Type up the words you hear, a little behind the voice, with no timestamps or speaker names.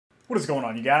What is going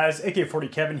on, you guys? AK40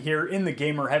 Kevin here in the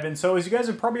gamer heaven. So as you guys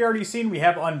have probably already seen, we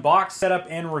have unboxed, set up,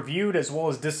 and reviewed, as well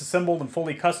as disassembled and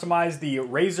fully customized the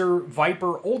Razer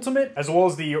VYPR Ultimate, as well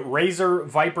as the Razer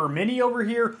VYPR Mini over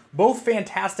here. Both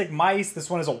fantastic mice. This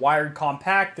one is a wired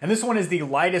compact, and this one is the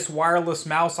lightest wireless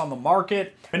mouse on the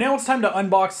market. But now it's time to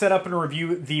unbox, set up, and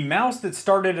review the mouse that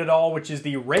started it all, which is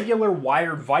the regular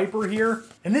wired VYPR here.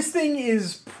 And this thing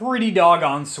is pretty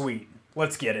doggone sweet.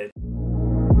 Let's get it.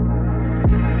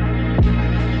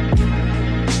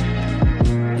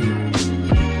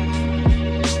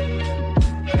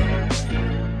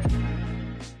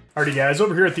 Alrighty guys,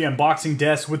 over here at the unboxing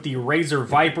desk with the Razer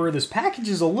VYPR. This package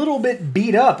is a little bit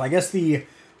beat up. I guess the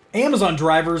Amazon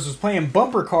drivers was playing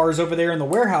bumper cars over there in the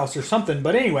warehouse or something.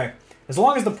 But anyway, as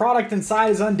long as the product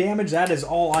inside is undamaged, that is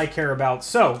all I care about.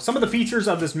 So, some of the features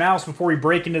of this mouse before we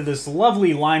break into this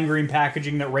lovely lime green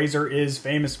packaging that Razer is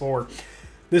famous for.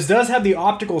 This does have the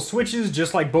optical switches,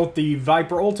 just like both the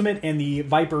VYPR Ultimate and the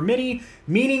VYPR Mini,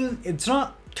 meaning it's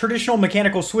not traditional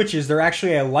mechanical switches. They're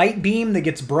actually a light beam that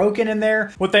gets broken in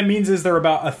there. What that means is they're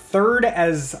about a third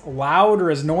as loud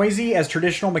or as noisy as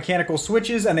traditional mechanical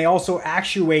switches, and they also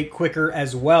actuate quicker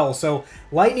as well. So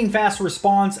lightning fast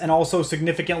response and also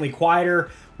significantly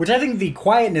quieter, which I think the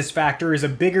quietness factor is a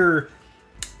bigger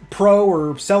pro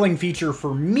or selling feature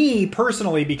for me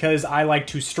personally, because I like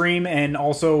to stream and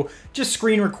also just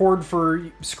screen record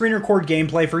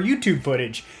gameplay for YouTube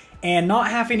footage. And not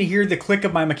having to hear the click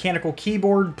of my mechanical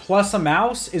keyboard plus a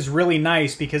mouse is really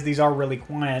nice because these are really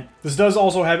quiet. This does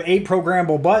also have 8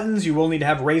 programmable buttons. You will need to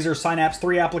have Razer Synapse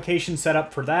 3 application set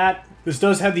up for that. This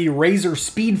does have the Razer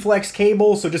SpeedFlex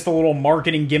cable, so just a little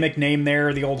marketing gimmick name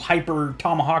there, the old Hyper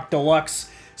Tomahawk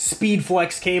Deluxe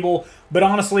SpeedFlex cable. But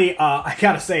honestly, I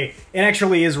gotta say, it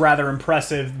actually is rather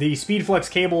impressive. The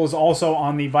SpeedFlex cable is also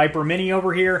on the VYPR Mini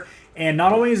over here, and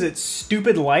not only is it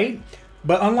stupid light,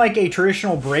 but unlike a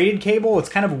traditional braided cable, it's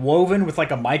kind of woven with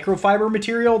like a microfiber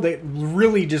material that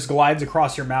really just glides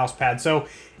across your mouse pad. So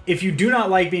if you do not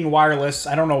like being wireless,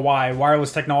 I don't know why,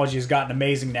 wireless technology has gotten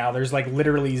amazing now. There's like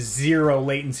literally zero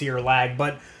latency or lag.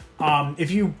 But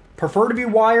if you prefer to be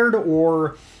wired,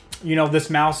 or you know, this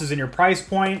mouse is in your price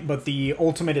point, but the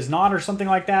Ultimate is not, or something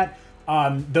like that,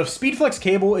 the SpeedFlex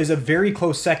cable is a very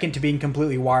close second to being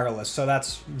completely wireless, so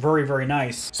that's very, very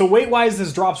nice. So weight-wise,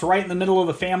 this drops right in the middle of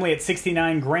the family at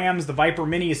 69 grams. The VYPR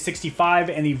Mini is 65,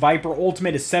 and the VYPR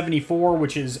Ultimate is 74,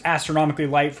 which is astronomically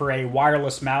light for a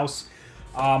wireless mouse.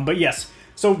 But yes,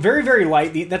 so very, very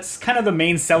light. That's kind of the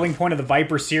main selling point of the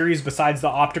VYPR series, besides the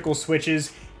optical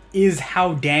switches, is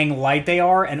how dang light they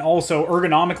are, and also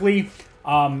ergonomically.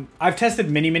 I've tested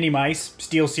many mice,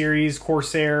 SteelSeries,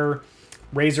 Corsair,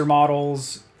 Razer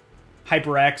models,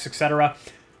 HYPR, etc.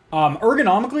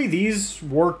 Ergonomically, these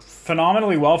work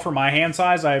phenomenally well for my hand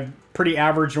size. I have pretty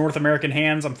average North American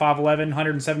hands. I'm 5'11",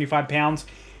 175 pounds.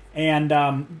 And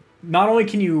not only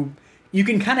can you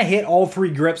can kind of hit all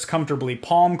 3 grips comfortably,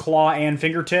 palm, claw, and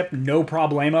fingertip, no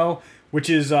problemo, which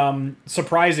is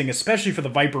surprising, especially for the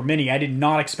VYPR Mini. I did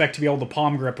not expect to be able to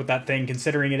palm grip with that thing,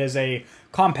 considering it is a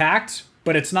compact,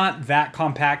 but it's not that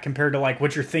compact compared to like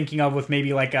what you're thinking of with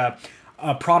maybe like a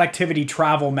productivity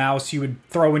travel mouse you would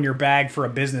throw in your bag for a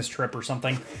business trip or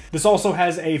something. This also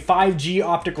has a 5G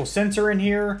optical sensor in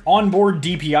here, onboard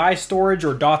DPI storage,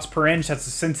 or dots per inch. That's the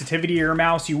sensitivity of your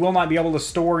mouse. You will not be able to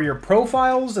store your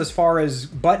profiles as far as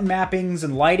button mappings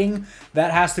and lighting. That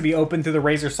has to be open through the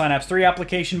Razer Synapse 3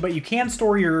 application, but you can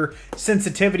store your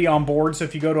sensitivity on board. So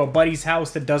if you go to a buddy's house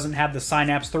that doesn't have the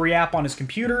Synapse 3 app on his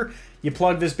computer, you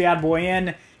plug this bad boy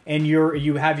in, and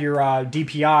you have your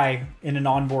DPI in an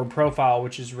onboard profile,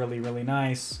 which is really, really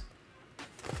nice.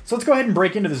 So let's go ahead and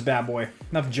break into this bad boy.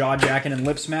 Enough jaw-jacking and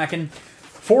lip-smacking.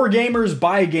 For gamers,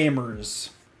 by gamers.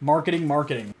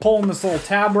 Marketing. Pulling this little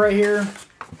tab right here.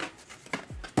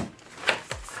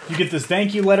 You get this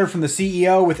thank you letter from the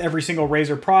CEO with every single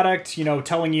Razer product, you know,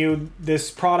 telling you this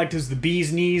product is the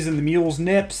bee's knees and the mule's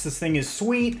nips. This thing is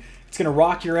sweet. It's going to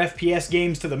rock your FPS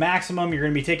games to the maximum. You're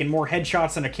going to be taking more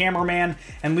headshots than a cameraman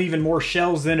and leaving more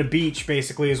shells than a beach,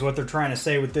 basically, is what they're trying to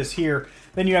say with this here.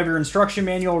 Then you have your instruction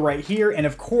manual right here, and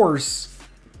of course,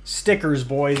 stickers,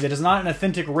 boys. It is not an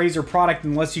authentic Razer product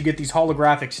unless you get these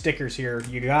holographic stickers here.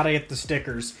 You gotta get the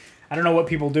stickers. I don't know what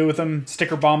people do with them.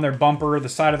 Sticker bomb their bumper, the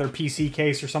side of their PC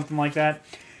case, or something like that.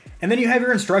 And then you have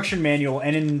your instruction manual,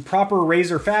 and in proper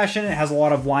Razer fashion, it has a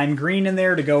lot of lime green in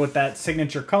there to go with that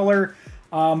signature color.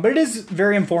 But it is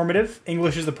very informative.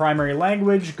 English is the primary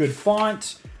language, good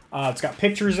font. It's got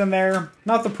pictures in there.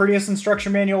 Not the prettiest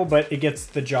instruction manual, but it gets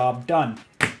the job done.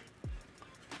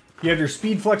 You have your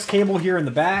SpeedFlex cable here in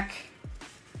the back.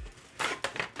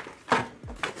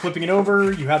 Flipping it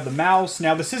over, you have the mouse.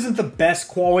 Now, this isn't the best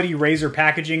quality Razer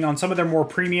packaging. On some of their more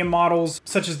premium models,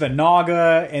 such as the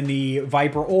Naga and the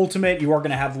Viper Ultimate, you are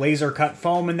going to have laser cut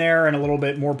foam in there and a little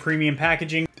bit more premium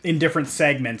packaging in different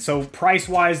segments. So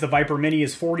price-wise, the Viper Mini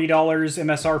is $40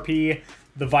 MSRP.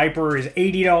 The Viper is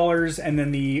 $80, and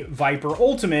then the Viper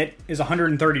Ultimate is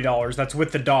 $130. That's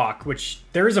with the dock, which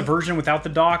there is a version without the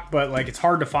dock, but like it's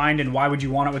hard to find, and why would you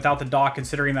want it without the dock,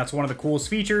 considering that's one of the coolest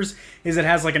features, is it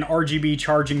has like an RGB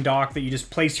charging dock that you just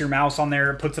place your mouse on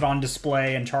there, it puts it on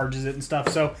display, and charges it and stuff.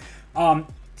 So,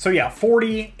 yeah,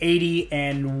 40, 80,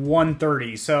 and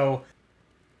 130.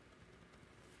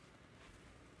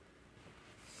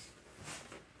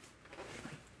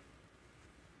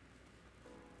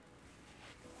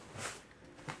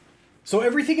 So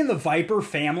everything in the Viper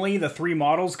family, the three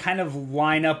models, kind of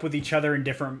line up with each other in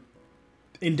different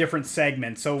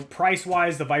segments. So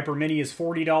price-wise, the Viper Mini is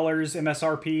 $40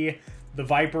 MSRP, the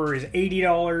Viper is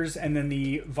 $80, and then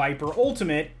the Viper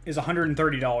Ultimate is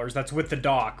 $130. That's with the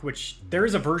dock, which there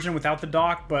is a version without the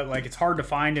dock, but like it's hard to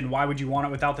find, and why would you want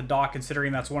it without the dock,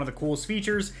 considering that's one of the coolest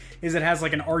features, is it has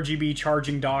like an RGB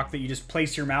charging dock that you just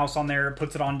place your mouse on there, it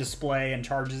puts it on display, and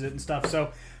charges it and stuff.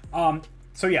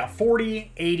 So yeah,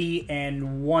 40, 80,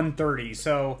 and 130.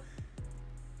 So,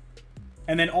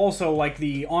 and then also like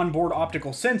the onboard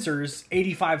optical sensors,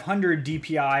 8500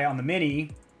 DPI on the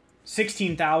Mini,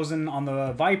 16,000 on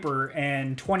the Viper,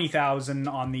 and 20,000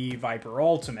 on the Viper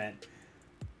Ultimate.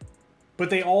 But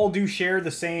they all do share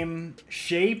the same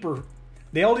shape,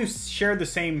 the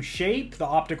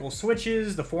optical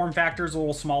switches, the form factor is a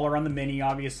little smaller on the Mini,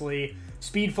 obviously.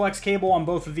 Speed flex cable on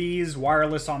both of these,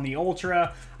 wireless on the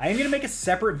Ultra. I am going to make a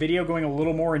separate video going a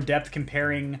little more in depth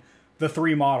comparing the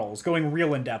three models, going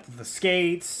real in depth with the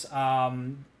skates,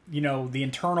 you know, the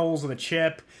internals of the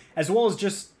chip, as well as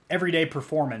just everyday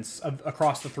performance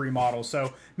across the three models.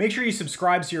 So make sure you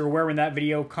subscribe so you're aware when that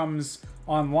video comes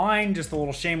online. Just a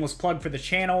little shameless plug for the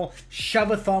channel. Shove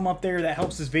a thumb up there. That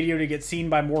helps this video to get seen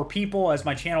by more people, as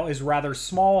my channel is rather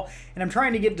small and I'm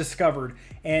trying to get discovered,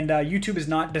 and YouTube is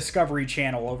not Discovery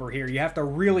Channel over here. You have to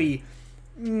really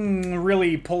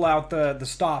pull out the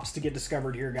stops to get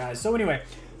discovered here, guys. So anyway,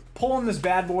 pulling this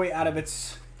bad boy out of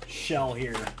its shell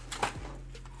here.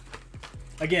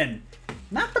 Again,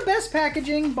 not the best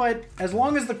packaging, but as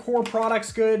long as the core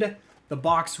product's good, the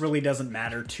box really doesn't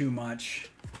matter too much.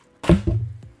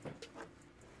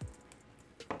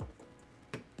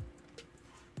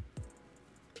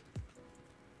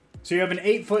 So you have an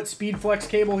 8-foot speed flex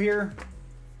cable here.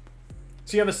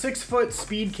 So you have a 6-foot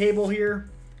speed cable here.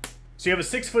 So you have a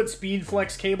 6-foot speed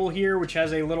flex cable here, which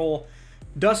has a little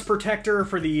dust protector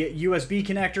for the USB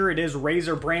connector. It is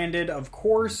Razer branded, of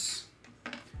course.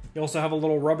 You also have a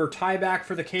little rubber tie back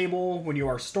for the cable when you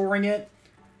are storing it.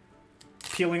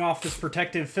 Peeling off this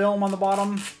protective film on the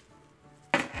bottom.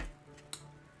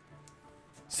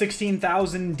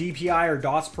 16,000 DPI or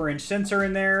dots per inch sensor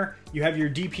in there. You have your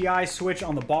DPI switch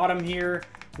on the bottom here,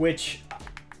 which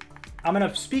I'm going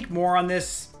to speak more on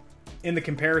this in the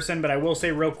comparison, but I will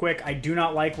say real quick, I do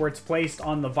not like where it's placed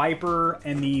on the Viper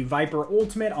and the Viper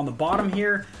Ultimate on the bottom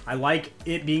here. I like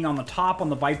it being on the top on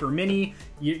the Viper Mini.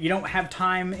 You don't have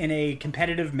time in a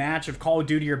competitive match of Call of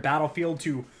Duty or Battlefield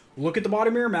to look at the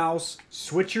bottom of your mouse,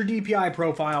 switch your DPI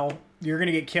profile. You're going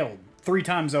to get killed 3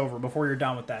 times over before you're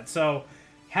done with that. So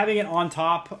having it on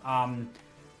top,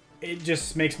 it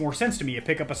just makes more sense to me. You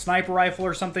pick up a sniper rifle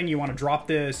or something, you want to drop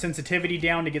the sensitivity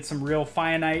down to get some real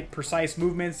finite, precise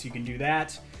movements, you can do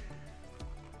that.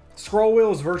 Scroll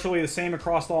wheel is virtually the same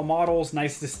across all models.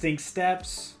 Nice distinct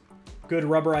steps, good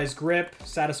rubberized grip,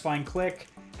 satisfying click.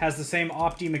 Has the same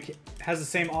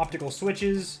optical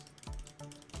switches.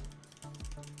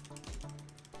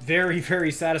 Very,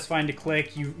 very satisfying to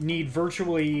click. You need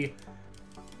virtually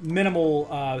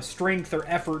minimal strength or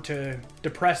effort to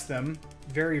depress them.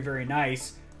 Very, very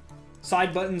nice.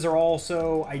 Side buttons are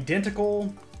also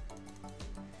identical.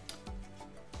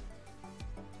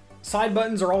 Side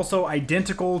buttons are also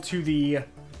identical to the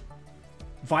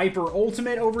Viper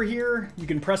Ultimate over here. You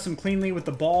can press them cleanly with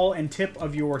the ball and tip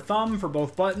of your thumb for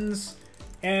both buttons,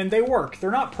 and they work.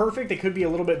 They're not perfect. They could be a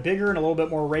little bit bigger and a little bit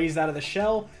more raised out of the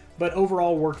shell, but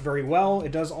overall work very well.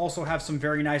 It does also have some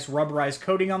very nice rubberized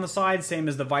coating on the side, same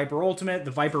as the Viper Ultimate.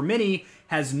 The Viper Mini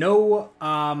has no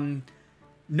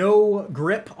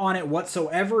grip on it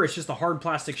whatsoever. It's just a hard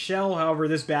plastic shell. However,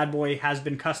 this bad boy has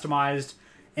been customized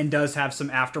and does have some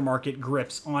aftermarket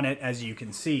grips on it, as you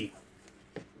can see.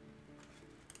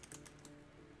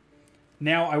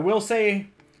 Now, I will say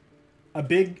a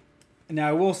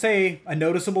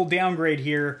noticeable downgrade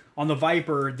here on the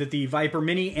Viper that the Viper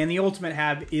Mini and the Ultimate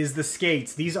have is the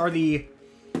skates. These are the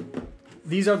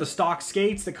these are the stock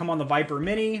skates that come on the Viper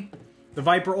Mini. The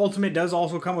Viper Ultimate does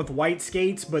also come with white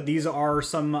skates, but these are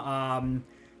some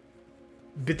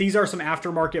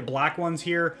aftermarket black ones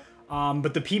here.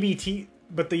 But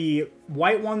the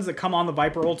white ones that come on the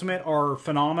Viper Ultimate are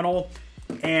phenomenal.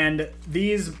 And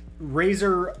these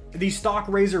stock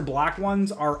Razer black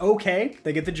ones are okay.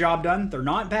 They get the job done. They're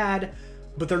not bad,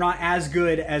 but they're not as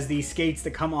good as the skates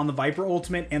that come on the Viper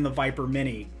Ultimate and the Viper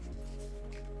Mini.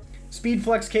 Speed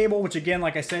flex cable, which again,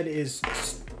 like I said, is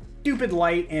stupid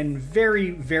light and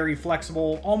very, very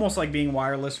flexible, almost like being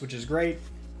wireless, which is great.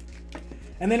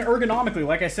 And then ergonomically,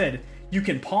 like I said, you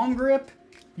can palm grip,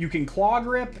 you can claw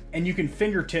grip, and you can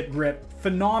fingertip grip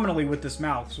phenomenally with this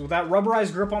mouse. So with that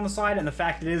rubberized grip on the side and the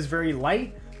fact it is very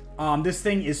light, this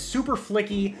thing is super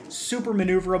flicky, super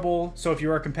maneuverable. So if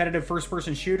you're a competitive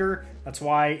first-person shooter, that's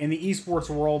why in the esports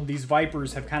world, these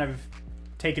Vipers have kind of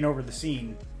taken over the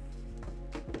scene.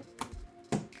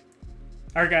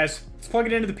 All right, guys, let's plug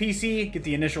it into the PC, get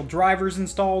the initial drivers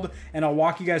installed, and I'll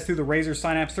walk you guys through the Razer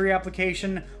Synapse 3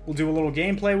 application. We'll do a little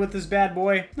gameplay with this bad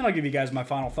boy, and I'll give you guys my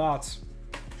final thoughts.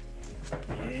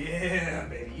 Yeah,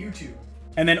 baby, YouTube.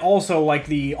 And then also, like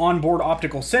the onboard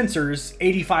optical sensors,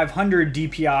 8500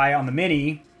 DPI on the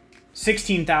Mini,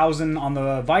 16,000 on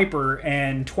the Viper,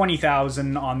 and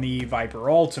 20,000 on the Viper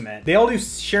Ultimate. They all do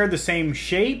share the same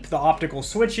shape, the optical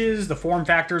switches, the form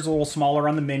factor is a little smaller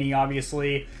on the Mini,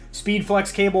 obviously. Speed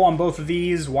flex cable on both of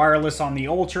these, wireless on the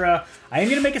Ultra. I am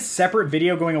going to make a separate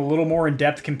video going a little more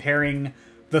in-depth comparing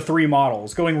the three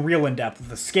models, going real in-depth with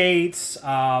the skates,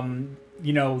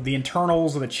 you know, the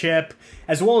internals of the chip,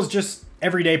 as well as just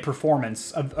everyday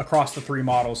performance across the three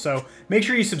models. So make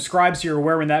sure you subscribe so you're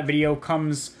aware when that video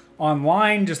comes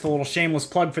online. Just a little shameless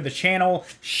plug for the channel.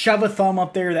 Shove a thumb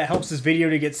up there. That helps this video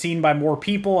to get seen by more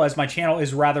people, as my channel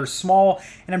is rather small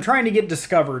and I'm trying to get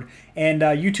discovered. And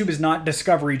YouTube is not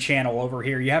Discovery Channel over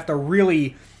here. You have to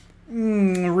really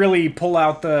pull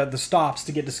out the stops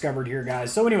to get discovered here,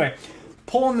 guys. So anyway,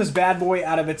 pulling this bad boy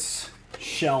out of its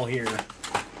shell here.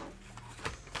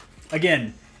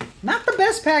 Again, not the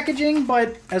best packaging,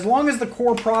 but as long as the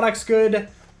core product's good,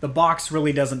 the box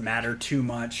really doesn't matter too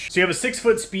much. So you have a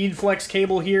 6-foot speed flex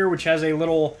cable here, which has a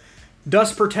little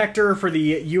dust protector for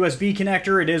the USB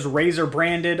connector. It is Razer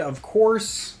branded, of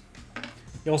course.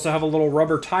 You also have a little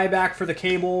rubber tie back for the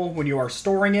cable when you are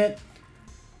storing it.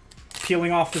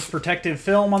 Peeling off this protective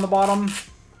film on the bottom.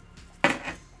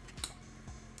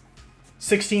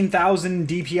 16,000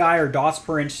 DPI or dots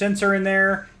per inch sensor in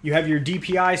there. You have your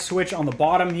DPI switch on the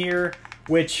bottom here,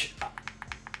 which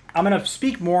I'm going to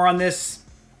speak more on this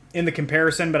in the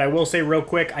comparison, but I will say real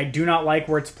quick, I do not like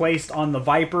where it's placed on the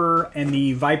Viper and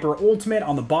the Viper Ultimate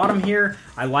on the bottom here.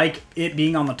 I like it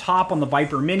being on the top on the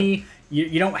Viper Mini.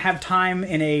 You don't have time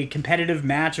in a competitive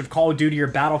match of Call of Duty or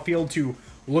Battlefield to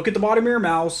look at the bottom of your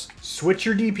mouse, switch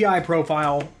your DPI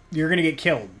profile. You're going to get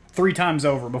killed 3 times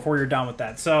over before you're done with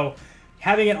that. So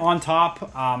having it on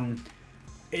top,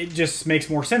 it just makes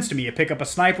more sense to me. You pick up a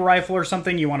sniper rifle or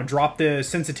something, you want to drop the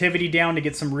sensitivity down to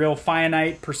get some real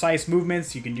finite, precise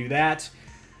movements, you can do that.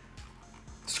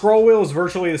 Scroll wheel is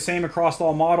virtually the same across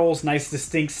all models. Nice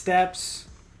distinct steps,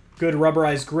 good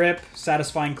rubberized grip,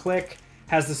 satisfying click.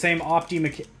 Has the same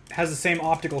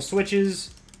optical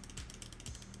switches.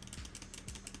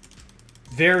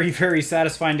 Very, very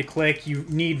satisfying to click. You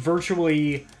need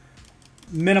virtually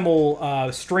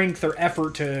minimal strength or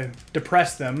effort to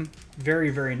depress them. Very,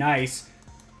 very nice.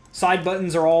 Side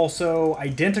buttons are also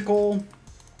identical.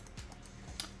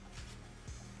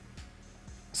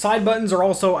 Side buttons are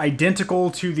also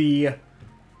identical to the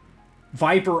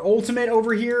Viper Ultimate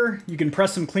over here. You can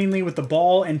press them cleanly with the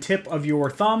ball and tip of your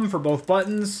thumb for both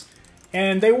buttons,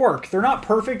 and they work. They're not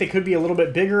perfect. They could be a little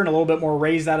bit bigger and a little bit more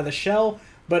raised out of the shell,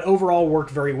 but overall work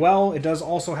very well. It does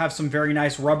also have some very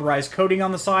nice rubberized coating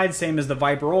on the side, same as the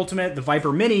Viper Ultimate. The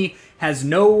Viper Mini has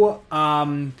no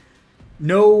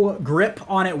grip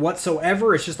on it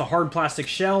whatsoever. It's just a hard plastic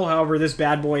shell. However, this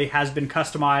bad boy has been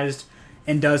customized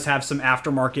and does have some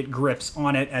aftermarket grips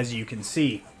on it, as you can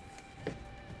see.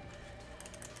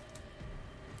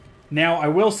 Now, I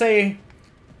will say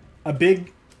a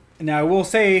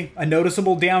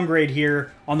noticeable downgrade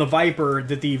here on the Viper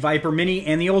that the Viper Mini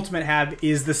and the Ultimate have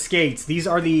is the skates. These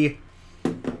are the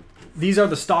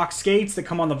stock skates that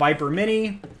come on the Viper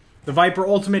Mini. The Viper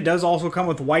Ultimate does also come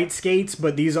with white skates,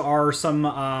 but these are some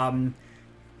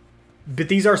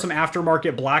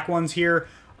aftermarket black ones here.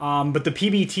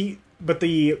 But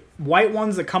the white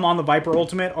ones that come on the Viper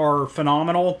Ultimate are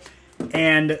phenomenal,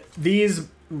 and these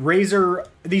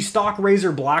stock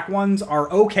Razer black ones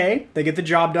are okay. They get the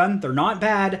job done. They're not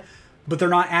bad, but they're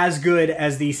not as good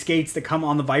as the skates that come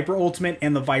on the Viper Ultimate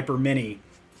and the Viper Mini.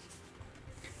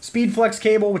 speed flex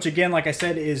cable, which again, like I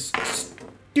said, is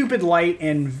stupid light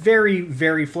and very,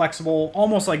 very flexible,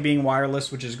 almost like being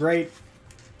wireless, which is great.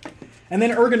 And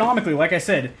then ergonomically, like I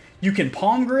said, you can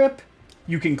palm grip,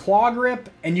 you can claw grip,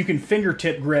 and you can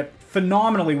fingertip grip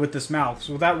phenomenally with this mouse.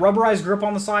 So with that rubberized grip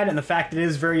on the side and the fact it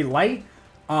is very light,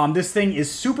 this thing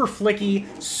is super flicky,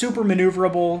 super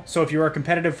maneuverable. So if you're a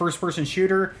competitive first-person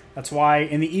shooter, that's why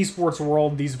in the esports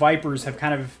world, these Vipers have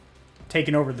kind of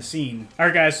taken over the scene. All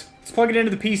right, guys, let's plug it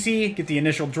into the PC, get the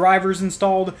initial drivers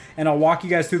installed, and I'll walk you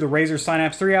guys through the Razer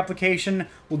Synapse 3 application.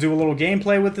 We'll do a little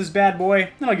gameplay with this bad boy,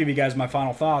 and I'll give you guys my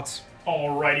final thoughts.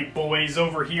 Alrighty, boys,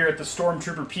 over here at the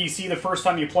Stormtrooper PC, the first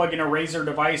time you plug in a Razer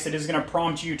device, it is going to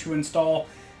prompt you to install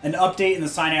an update in the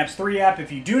Synapse 3 app.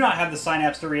 If you do not have the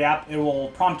Synapse 3 app, it will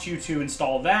prompt you to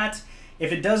install that.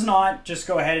 If it does not, just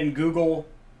go ahead and Google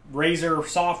Razer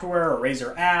software or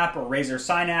Razer app or Razer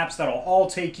Synapse. That'll all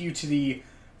take you to the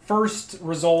first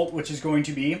result, which is going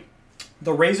to be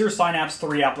the Razer Synapse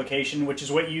 3 application, which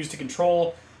is what you use to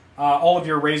control all of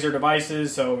your Razer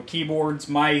devices, so keyboards,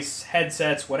 mice,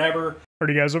 headsets, whatever.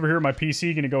 Alrighty, guys, over here at my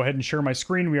PC, going to go ahead and share my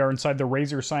screen. We are inside the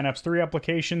Razer Synapse 3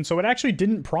 application. So it actually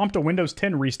didn't prompt a Windows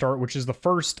 10 restart, which is the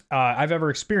first I've ever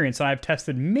experienced, and I've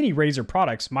tested many Razer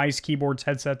products, mice, keyboards,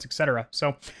 headsets, etc.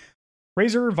 So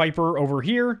Razer Viper over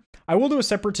here. I will do a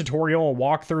separate tutorial, a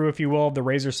walkthrough, if you will, of the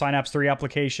Razer Synapse 3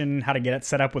 application, how to get it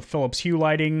set up with Philips Hue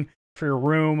lighting for your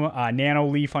room, nano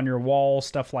leaf on your wall,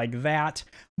 stuff like that.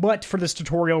 But for this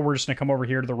tutorial, we're just going to come over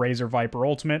here to the Razer Viper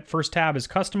Ultimate. First tab is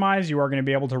Customize. You are going to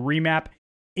be able to remap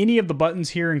any of the buttons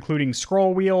here, including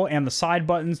scroll wheel and the side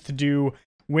buttons, to do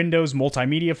Windows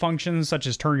multimedia functions, such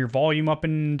as turn your volume up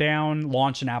and down,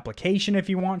 launch an application if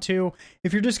you want to.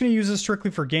 If you're just going to use this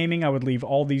strictly for gaming, I would leave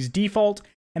all these default,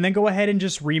 and then go ahead and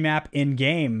just remap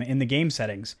in-game, in the game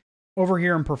settings. Over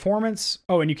here in performance,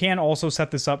 oh, and you can also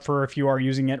set this up for if you are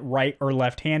using it right or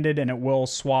left-handed, and it will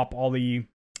swap all the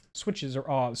switches,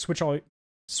 or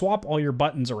swap all your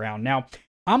buttons around. Now,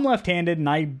 I'm left-handed, and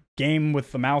I game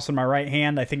with the mouse in my right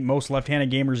hand. I think most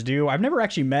left-handed gamers do. I've never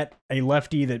actually met a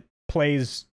lefty that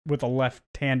plays with a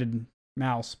left-handed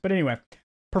mouse. But anyway,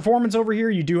 performance over here,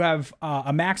 you do have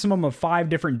a maximum of 5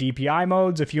 different DPI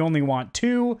modes. If you only want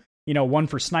 2, you know, one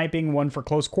for sniping, one for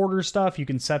close quarters stuff, you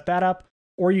can set that up.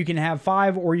 Or you can have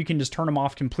 5, or you can just turn them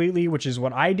off completely, which is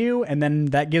what I do. And then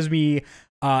that gives me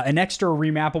an extra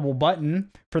remappable button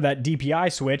for that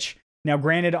DPI switch. Now,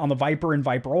 granted, on the Viper and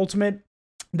Viper Ultimate,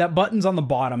 that button's on the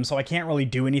bottom, so I can't really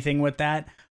do anything with that.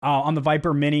 On the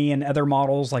Viper Mini and other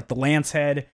models like the Lance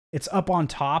Head, it's up on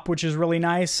top, which is really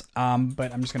nice.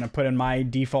 But I'm just going to put in my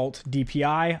default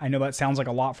DPI. I know that sounds like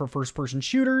a lot for first-person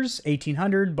shooters,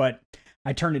 1800, but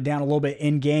I turned it down a little bit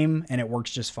in-game, and it works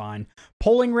just fine.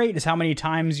 Polling rate is how many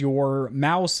times your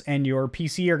mouse and your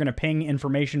PC are going to ping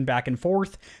information back and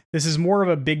forth. This is more of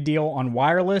a big deal on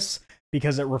wireless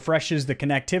because it refreshes the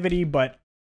connectivity, but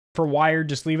for wired,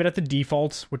 just leave it at the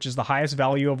default, which is the highest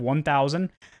value of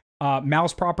 1000.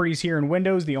 Mouse properties here in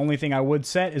Windows, the only thing I would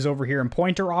set is over here in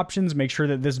pointer options. Make sure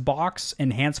that this box,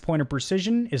 Enhanced Pointer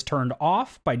Precision, is turned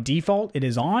off. By default, it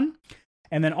is on.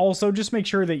 And then also just make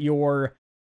sure that your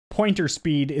pointer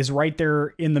speed is right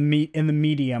there in the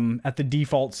medium at the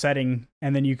default setting,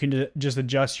 and then you can just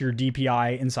adjust your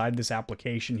DPI inside this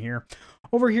application here.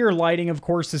 Over here, lighting, of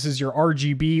course, this is your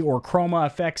RGB or chroma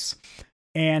effects.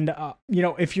 And, you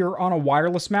know, if you're on a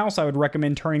wireless mouse, I would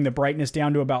recommend turning the brightness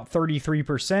down to about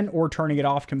 33% or turning it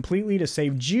off completely to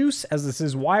save juice. As this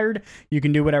is wired, you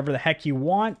can do whatever the heck you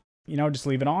want. You know, just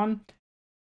leave it on.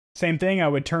 Same thing, I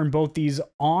would turn both these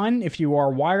on if you are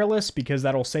wireless because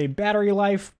that'll save battery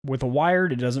life. With a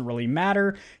wired, it doesn't really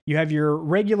matter. You have your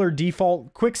regular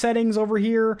default quick settings over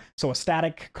here, so a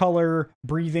static, color,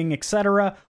 breathing,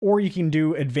 etc. Or you can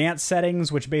do advanced settings,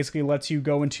 which basically lets you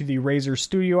go into the Razer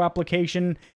Studio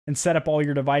application and set up all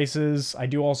your devices. I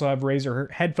do also have Razer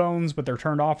headphones, but they're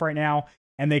turned off right now,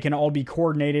 and they can all be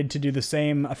coordinated to do the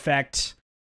same effect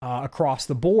across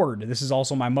the board. This is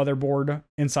also my motherboard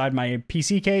inside my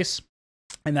PC case,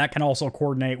 and that can also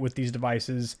coordinate with these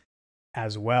devices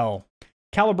as well.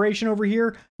 Calibration over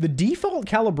here, the default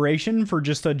calibration for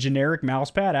just a generic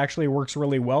mousepad actually works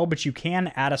really well, but you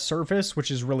can add a surface, which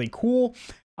is really cool.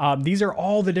 These are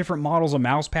all the different models of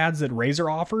mousepads that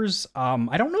Razer offers.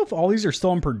 I don't know if all these are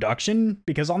still in production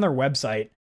because on their website,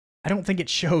 I don't think it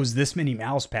shows this many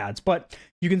mouse pads, but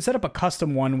you can set up a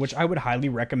custom one, which I would highly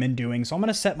recommend doing. So I'm going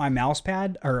to set my mouse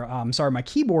pad, or my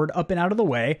keyboard up and out of the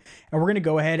way, and we're going to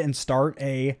go ahead and start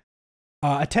a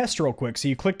test real quick. So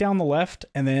you click down the left,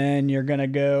 and then you're going to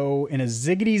go in a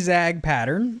ziggity-zag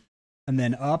pattern, and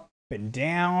then up and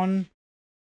down,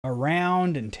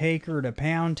 around, and take her to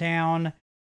Pound Town.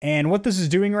 And what this is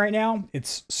doing right now,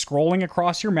 it's scrolling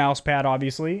across your mouse pad,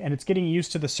 obviously, and it's getting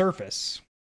used to the surface.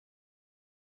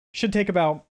 Should take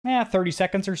about 30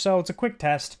 seconds or so. It's a quick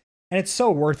test, and it's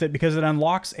so worth it because it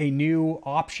unlocks a new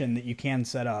option that you can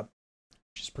set up,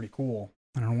 which is pretty cool.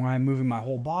 I don't know why I'm moving my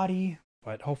whole body,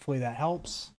 but hopefully that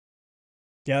helps.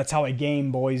 Yeah, that's how I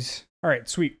game, boys. All right,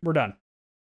 sweet, we're done.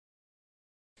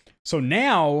 So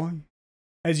now,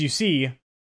 as you see,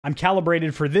 I'm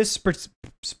calibrated for this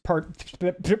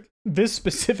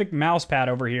specific mouse pad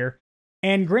over here.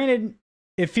 And granted,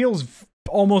 it feels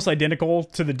almost identical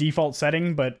to the default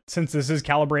setting, but since this is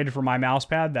calibrated for my mouse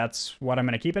pad, that's what I'm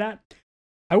going to keep it at.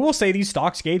 I will say these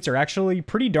stock skates are actually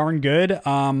pretty darn good.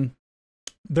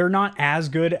 They're not as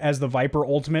good as the Viper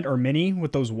Ultimate or Mini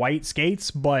with those white skates,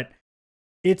 but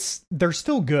they're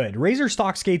still good. Razer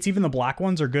stock skates, even the black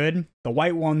ones, are good. The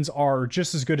white ones are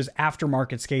just as good as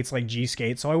aftermarket skates like G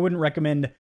skates, so I wouldn't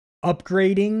recommend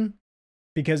upgrading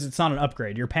because it's not an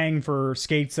upgrade. You're paying for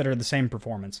skates that are the same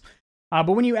performance.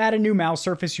 But when you add a new mouse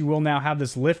surface, you will now have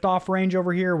this lift-off range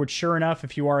over here, which sure enough,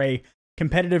 if you are a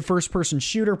competitive first-person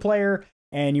shooter player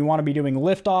and you want to be doing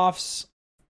lift-offs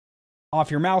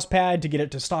off your mouse pad to get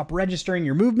it to stop registering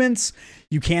your movements,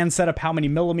 you can set up how many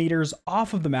millimeters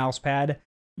off of the mouse pad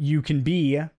you can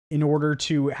be in order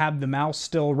to have the mouse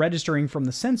still registering from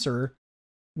the sensor,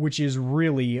 which is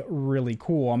really, really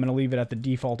cool. I'm going to leave it at the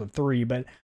default of 3, but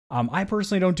I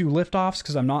personally don't do liftoffs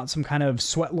because I'm not some kind of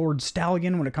sweatlord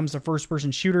stallion when it comes to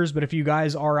first-person shooters, but if you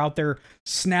guys are out there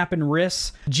snapping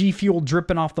wrists, G-Fuel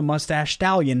dripping off the mustache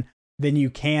stallion, then you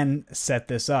can set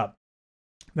this up.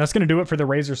 That's going to do it for the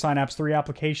Razer Synapse 3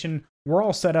 application. We're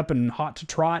all set up and hot to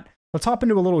trot. Let's hop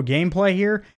into a little gameplay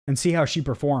here and see how she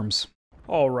performs.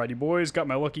 Alrighty boys, got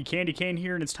my lucky candy cane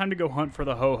here, and it's time to go hunt for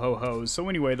the ho-ho-hos. So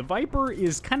anyway, the Viper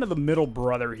is kind of the middle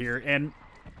brother here, and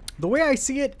the way I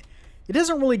see it, it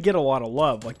doesn't really get a lot of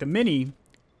love. Like, the Mini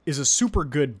is a super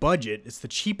good budget. It's the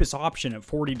cheapest option at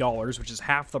 $40, which is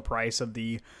half the price of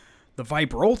the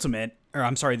Viper Ultimate, or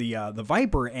I'm sorry, the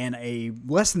Viper, and a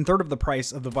less than third of the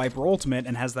price of the Viper Ultimate,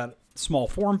 and has that small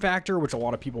form factor, which a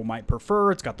lot of people might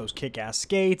prefer. It's got those kick-ass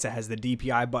skates. It has the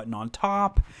DPI button on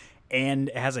top. And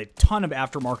it has a ton of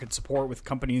aftermarket support with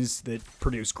companies that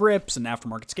produce grips and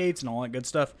aftermarket skates and all that good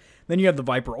stuff. Then you have the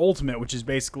Viper Ultimate, which is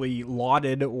basically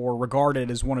lauded or regarded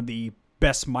as one of the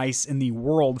best mice in the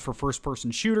world for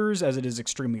first-person shooters, as it is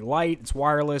extremely light, it's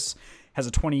wireless, has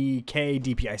a 20K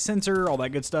DPI sensor, all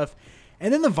that good stuff.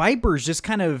 And then the Viper is just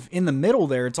kind of in the middle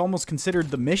there. It's almost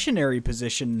considered the missionary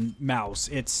position mouse.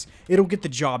 It'll get the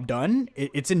job done.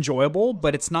 It's enjoyable,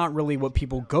 but it's not really what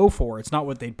people go for. It's not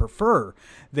what they'd prefer.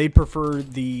 They'd prefer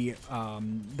the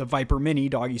Viper Mini,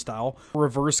 doggy style,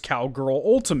 reverse cowgirl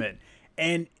ultimate.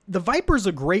 And the Viper's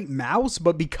a great mouse,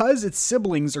 but because its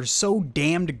siblings are so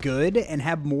damned good and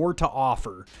have more to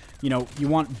offer. You know, you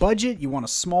want budget, you want a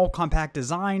small, compact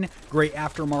design, great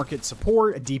aftermarket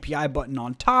support, a DPI button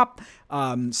on top,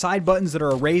 side buttons that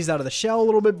are raised out of the shell a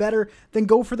little bit better, then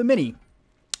go for the Mini.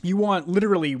 You want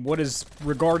literally what is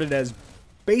regarded as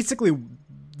basically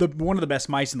one of the best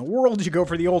mice in the world, you go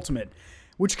for the Ultimate,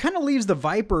 which kind of leaves the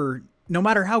Viper, no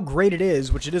matter how great it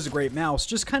is, which it is a great mouse,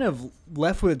 just kind of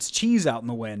left with its cheese out in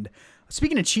the wind.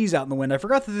 Speaking of cheese out in the wind, I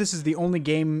forgot that this is the only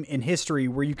game in history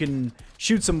where you can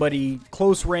shoot somebody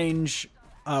close range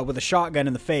with a shotgun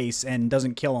in the face and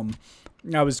doesn't kill them.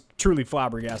 I was truly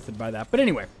flabbergasted by that. But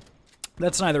anyway,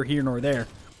 that's neither here nor there.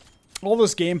 All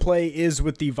this gameplay is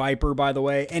with the Viper, by the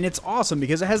way, and it's awesome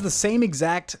because it has the same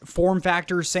exact form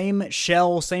factor, same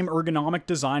shell, same ergonomic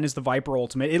design as the Viper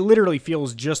Ultimate. It literally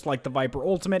feels just like the Viper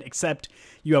Ultimate, except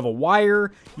you have a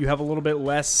wire, you have a little bit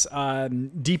less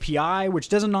DPI, which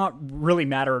does not really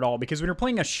matter at all because when you're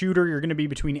playing a shooter, you're going to be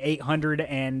between 800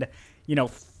 and,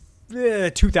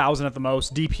 2,000 at the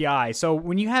most DPI. So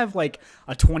when you have like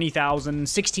a 20,000,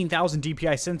 16,000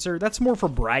 DPI sensor, that's more for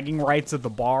bragging rights at the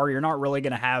bar. You're not really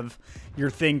going to have your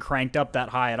thing cranked up that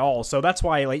high at all. So that's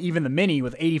why like even the Mini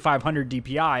with 8,500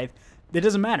 DPI, it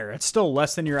doesn't matter. It's still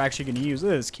less than you're actually going to use.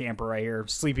 Look at this camper right here,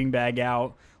 sleeping bag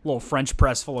out, little French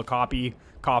press full of coffee.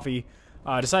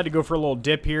 Decided to go for a little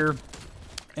dip here.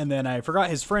 And then I forgot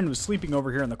his friend was sleeping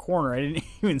over here in the corner. I didn't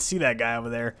even see that guy over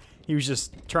there. He was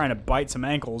just trying to bite some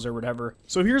ankles or whatever.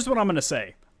 So here's what I'm going to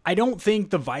say. I don't think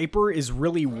the Viper is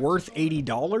really worth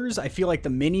 $80. I feel like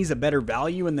the Mini's a better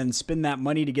value and then spend that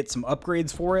money to get some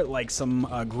upgrades for it, like some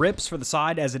grips for the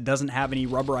side as it doesn't have any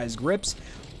rubberized grips,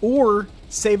 or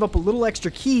save up a little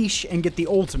extra quiche and get the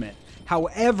Ultimate.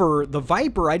 However, the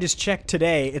Viper, I just checked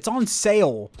today, it's on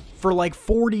sale for like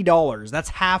 $40. That's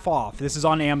half off. This is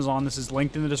on Amazon. This is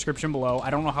linked in the description below. I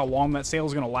don't know how long that sale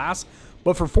is going to last,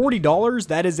 But for $40,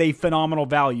 that is a phenomenal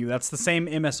value. That's the same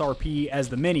MSRP as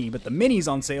the Mini, but the Mini's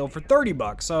on sale for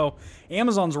 $30. So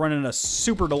Amazon's running a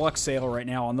super deluxe sale right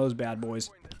now on those bad boys.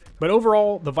 But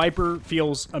overall, the Viper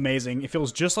feels amazing. It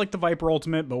feels just like the Viper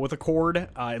Ultimate, but with a cord.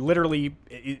 Literally,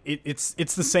 it's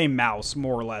the same mouse,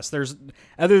 more or less. There's,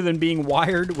 other than being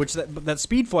wired, which that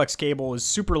SpeedFlex cable is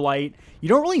super light. You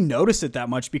don't really notice it that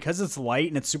much because it's light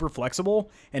and it's super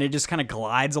flexible, and it just kind of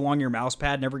glides along your mouse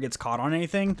pad, never gets caught on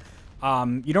anything.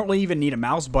 You don't really even need a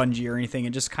mouse bungee or anything.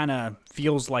 It just kind of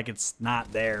feels like it's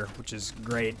not there, which is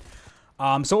great.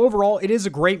 So overall, it is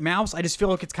a great mouse. I just feel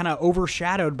like it's kind of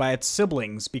overshadowed by its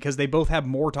siblings because they both have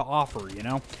more to offer, you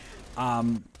know?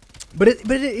 But it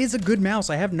is a good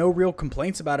mouse. I have no real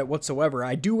complaints about it whatsoever.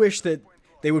 I do wish that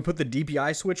they would put the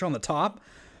DPI switch on the top.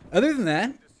 Other than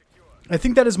that, I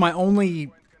think that is my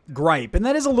only gripe. And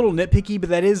that is a little nitpicky, but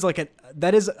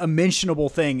that is a mentionable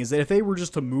thing, is that if they were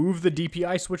just to move the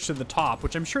DPI switch to the top,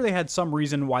 which I'm sure they had some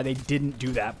reason why they didn't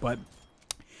do that, but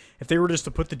if they were just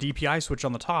to put the DPI switch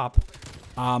on the top,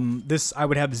 I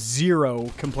would have zero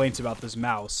complaints about this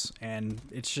mouse, and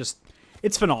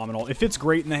it's phenomenal. It fits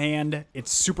great in the hand.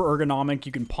 It's super ergonomic.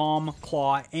 You can palm,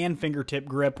 claw, and fingertip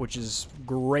grip, which is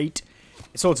great.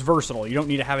 So it's versatile. You don't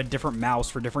need to have a different mouse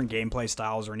for different gameplay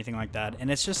styles or anything like that. And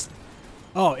it's just,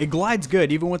 oh, it glides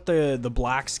good, even with the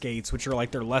black skates, which are like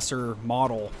their lesser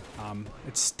model.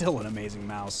 It's still an amazing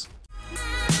mouse.